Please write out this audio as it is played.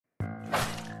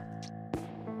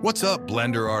What's up,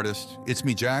 Blender artist? It's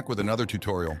me, Jack, with another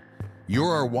tutorial. You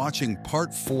are watching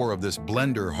part 4 of this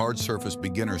Blender Hard Surface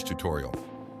Beginners tutorial.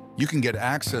 You can get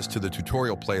access to the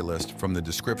tutorial playlist from the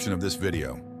description of this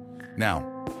video.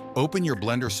 Now, open your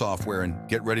Blender software and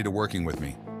get ready to working with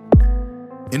me.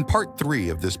 In part 3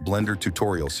 of this Blender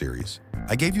tutorial series,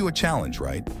 I gave you a challenge,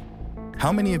 right?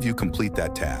 How many of you complete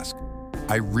that task?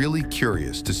 I'm really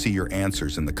curious to see your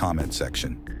answers in the comment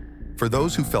section. For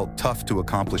those who felt tough to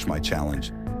accomplish my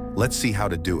challenge, let's see how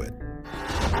to do it.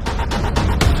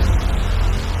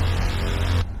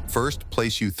 First,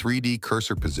 place your 3D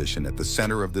cursor position at the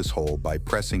center of this hole by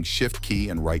pressing Shift key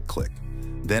and right-click.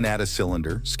 Then add a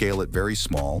cylinder, scale it very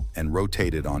small, and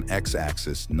rotate it on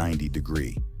X-axis 90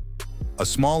 degree. A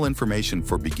small information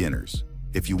for beginners.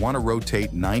 If you want to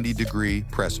rotate 90 degree,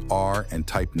 press R and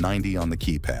type 90 on the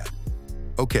keypad.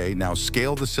 Okay, now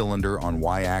scale the cylinder on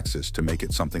Y-axis to make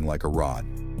it something like a rod.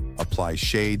 Apply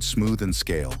Shade, Smooth, and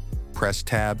Scale. Press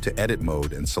Tab to edit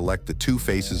mode and select the two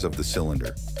faces of the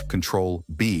cylinder. Control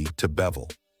B to bevel.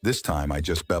 This time I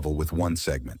just bevel with one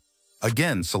segment.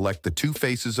 Again, select the two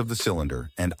faces of the cylinder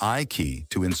and I key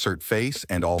to insert face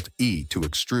and Alt E to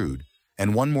extrude.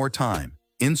 And one more time,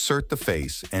 insert the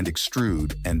face and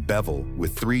extrude and bevel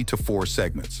with 3 to 4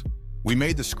 segments. We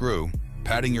made the screw,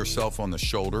 patting yourself on the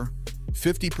shoulder.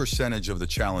 50% of the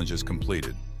challenge is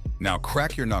completed. Now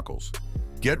crack your knuckles.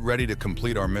 Get ready to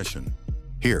complete our mission.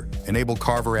 Here, enable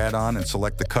Carver add-on and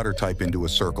select the cutter type into a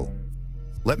circle.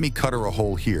 Let me cutter a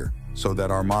hole here so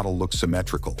that our model looks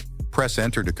symmetrical. Press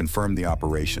Enter to confirm the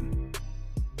operation.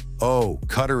 Oh,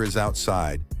 cutter is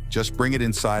outside. Just bring it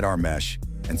inside our mesh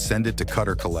and send it to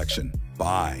Cutter Collection.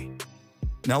 Bye.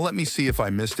 Now let me see if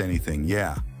I missed anything.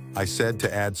 Yeah, I said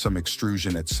to add some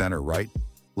extrusion at center, right?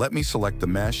 Let me select the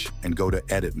mesh and go to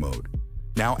Edit mode.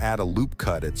 Now add a loop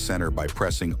cut at center by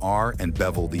pressing R and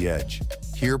bevel the edge.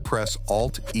 Here press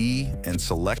Alt E and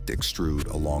select Extrude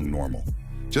along normal.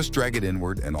 Just drag it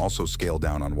inward and also scale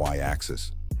down on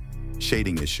Y-axis.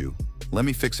 Shading issue. Let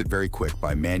me fix it very quick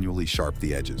by manually sharp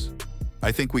the edges.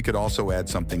 I think we could also add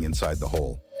something inside the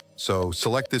hole. So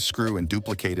select this screw and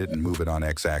duplicate it and move it on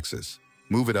X-axis.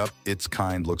 Move it up, its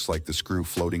kind looks like the screw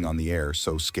floating on the air,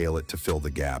 so scale it to fill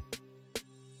the gap.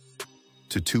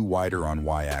 To 2 wider on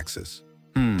Y-axis.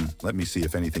 Let me see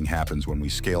if anything happens when we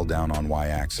scale down on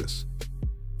Y-axis.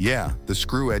 Yeah, the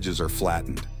screw edges are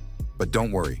flattened. But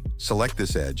don't worry, select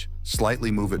this edge, slightly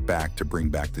move it back to bring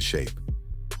back the shape.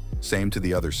 Same to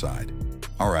the other side.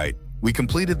 All right, we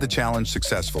completed the challenge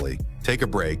successfully. Take a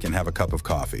break and have a cup of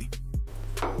coffee.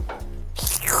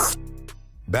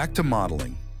 Back to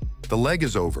modeling. The leg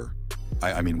is over.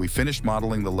 We finished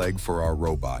modeling the leg for our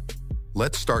robot.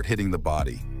 Let's start hitting the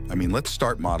body. Let's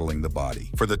start modeling the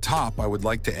body. For the top, I would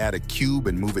like to add a cube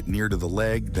and move it near to the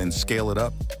leg, then scale it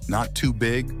up. Not too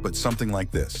big, but something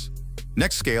like this.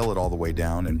 Next, scale it all the way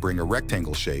down and bring a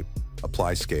rectangle shape,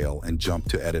 apply scale, and jump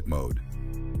to edit mode.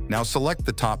 Now select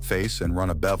the top face and run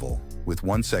a bevel. With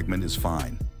one segment is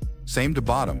fine. Same to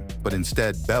bottom, but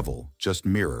instead bevel, just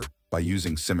mirror, by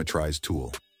using Symmetrize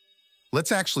tool.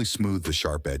 Let's actually smooth the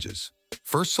sharp edges.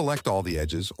 First select all the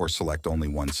edges or select only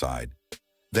one side.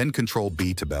 Then Control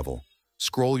B to bevel.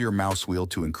 Scroll your mouse wheel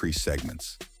to increase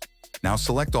segments. Now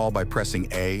select all by pressing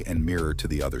A and mirror to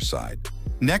the other side.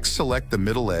 Next, select the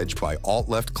middle edge by Alt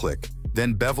left click,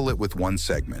 then bevel it with one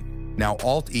segment. Now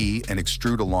Alt E and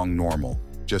extrude along normal.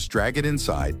 Just drag it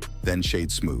inside, then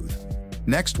shade smooth.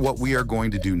 Next, what we are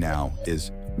going to do now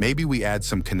is maybe we add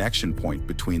some connection point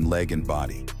between leg and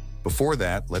body. Before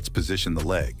that, let's position the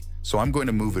leg. So I'm going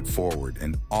to move it forward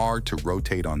and R to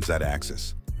rotate on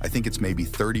Z-axis. I think it's maybe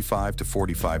 35 to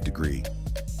 45 degree.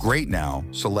 Great, now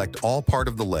select all part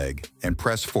of the leg and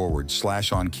press forward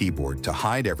 / on keyboard to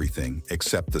hide everything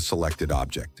except the selected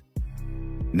object.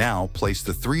 Now place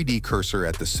the 3D cursor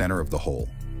at the center of the hole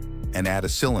and add a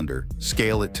cylinder,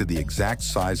 scale it to the exact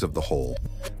size of the hole,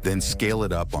 then scale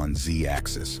it up on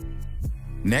Z-axis.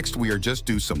 Next, we are just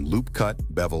do some loop cut,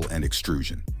 bevel, and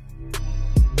extrusion.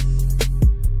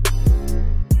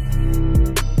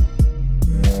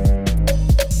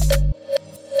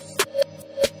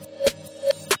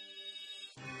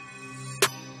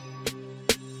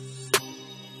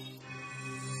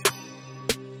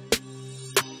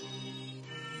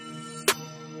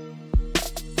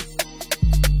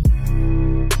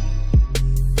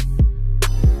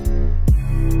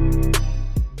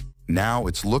 Now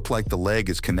it's looked like the leg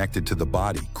is connected to the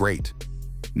body. Great.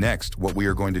 Next, what we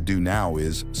are going to do now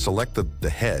is select the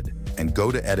head and go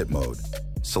to edit mode.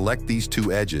 Select these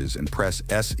two edges and press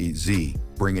SEZ,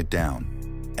 bring it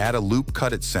down. Add a loop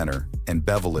cut at center and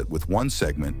bevel it with one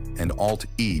segment and Alt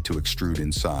E to extrude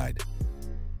inside.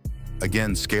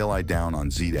 Again, scale eye down on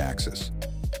Z-axis.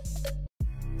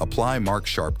 Apply mark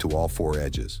sharp to all 4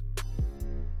 edges.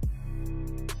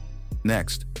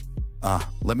 Next,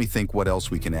 let me think what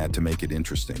else we can add to make it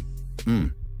interesting.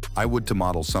 I would to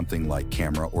model something like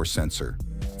camera or sensor.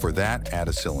 For that, add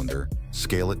a cylinder,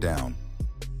 scale it down.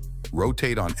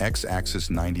 Rotate on X-axis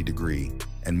 90 degree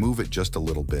and move it just a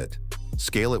little bit.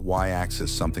 Scale it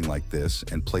Y-axis something like this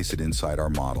and place it inside our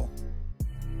model.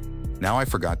 Now I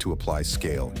forgot to apply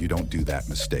scale. You don't do that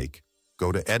mistake.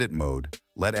 Go to edit mode,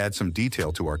 let's add some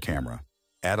detail to our camera.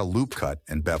 Add a loop cut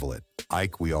and bevel it.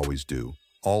 We always do.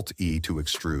 Alt-E to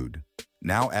extrude.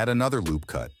 Now add another loop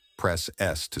cut. Press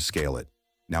S to scale it.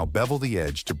 Now bevel the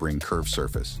edge to bring curved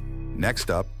surface. Next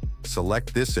up,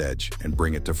 select this edge and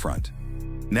bring it to front.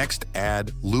 Next,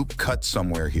 add loop cut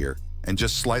somewhere here and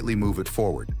just slightly move it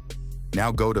forward.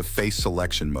 Now go to face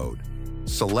selection mode.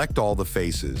 Select all the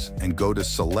faces and go to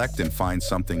select and find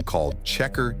something called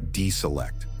checker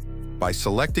deselect. By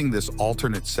selecting this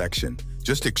alternate section,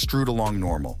 just extrude along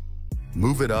normal.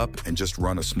 Move it up and just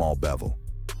run a small bevel.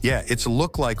 Yeah, it's a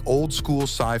look like old school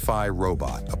sci-fi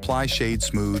robot. Apply shade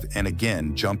smooth and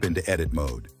again jump into edit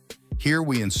mode. Here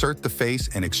we insert the face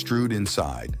and extrude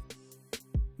inside.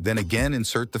 Then again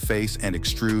insert the face and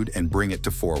extrude and bring it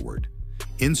to forward.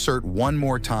 Insert one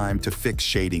more time to fix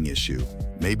shading issue.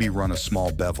 Maybe run a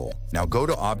small bevel. Now go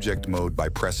to object mode by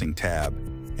pressing tab.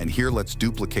 And here let's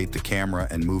duplicate the camera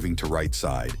and moving to right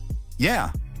side.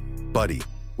 Yeah, buddy,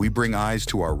 we bring eyes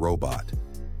to our robot.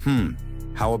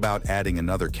 How about adding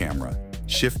another camera?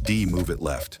 Shift D, move it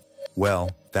left.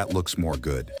 Well, that looks more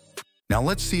good. Now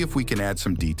let's see if we can add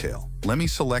some detail. Let me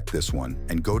select this one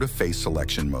and go to face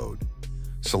selection mode.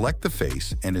 Select the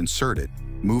face and insert it,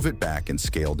 move it back and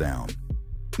scale down.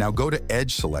 Now go to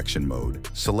edge selection mode,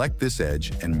 select this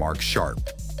edge and mark sharp.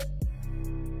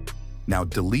 Now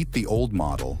delete the old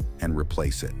model and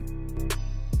replace it.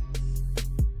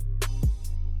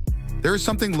 There is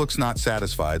something looks not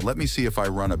satisfied. Let me see if I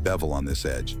run a bevel on this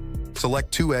edge.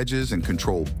 Select 2 edges and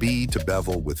Control B to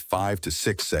bevel with 5 to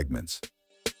 6 segments.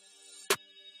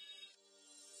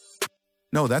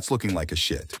 No, that's looking like a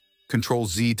shit. Control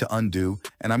Z to undo,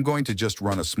 and I'm going to just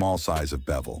run a small size of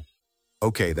bevel.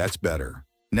 Okay, that's better.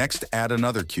 Next, add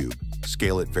another cube.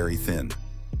 Scale it very thin.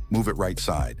 Move it right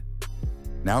side.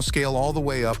 Now scale all the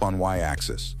way up on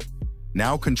Y-axis.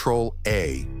 Now Control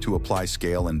A to apply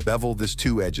scale and bevel this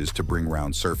 2 edges to bring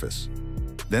round surface.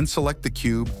 Then select the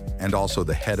cube and also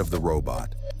the head of the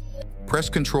robot. Press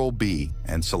Control B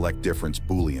and select Difference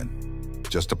Boolean.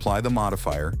 Just apply the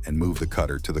modifier and move the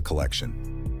cutter to the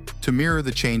collection. To mirror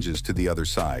the changes to the other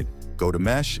side, go to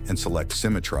Mesh and select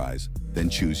Symmetrize, then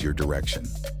choose your direction.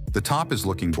 The top is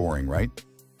looking boring, right?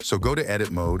 So go to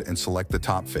Edit mode and select the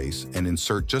top face and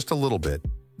insert just a little bit,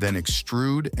 then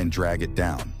extrude and drag it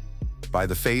down. By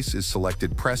the face is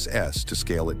selected, press S to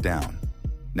scale it down.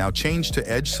 Now change to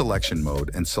Edge Selection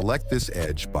mode and select this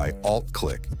edge by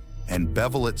Alt-click and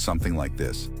bevel it something like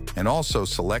this. And also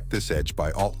select this edge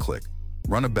by Alt-click.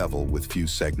 Run a bevel with few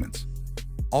segments.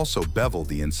 Also bevel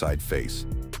the inside face.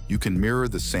 You can mirror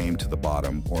the same to the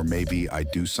bottom, or maybe I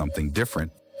do something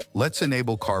different. Let's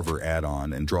enable Carver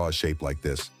add-on and draw a shape like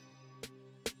this.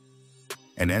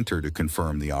 And enter to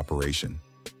confirm the operation.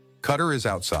 Cutter is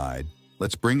outside.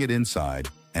 Let's bring it inside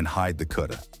and hide the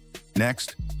cutter.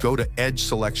 Next, go to Edge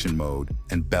Selection mode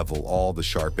and bevel all the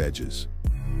sharp edges.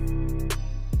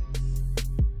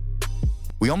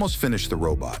 We almost finished the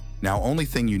robot. Now only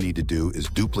thing you need to do is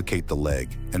duplicate the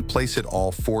leg and place it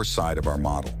all 4 sides of our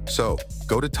model. So,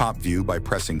 go to Top View by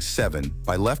pressing 7.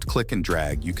 By left click and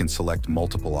drag, you can select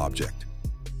multiple object.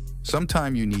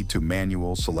 Sometime you need to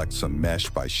manual select some mesh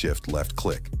by Shift left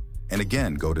click. And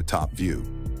again, go to Top View.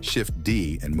 Shift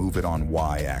D and move it on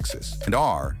Y-axis. And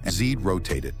R and Z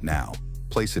rotate it now.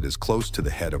 Place it as close to the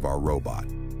head of our robot.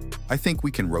 I think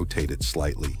we can rotate it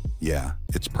slightly. Yeah,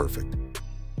 it's perfect.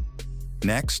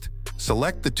 Next,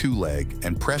 select the 2 leg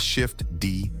and press Shift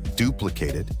D,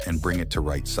 duplicate it and bring it to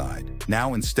right side.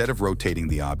 Now instead of rotating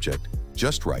the object,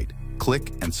 just right,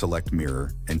 click and select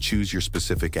mirror and choose your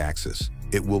specific axis.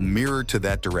 It will mirror to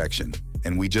that direction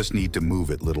and we just need to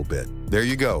move it a little bit. There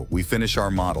you go, we finish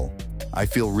our model. I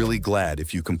feel really glad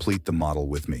if you complete the model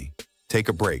with me. Take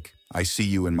a break. I see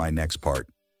you in my next part.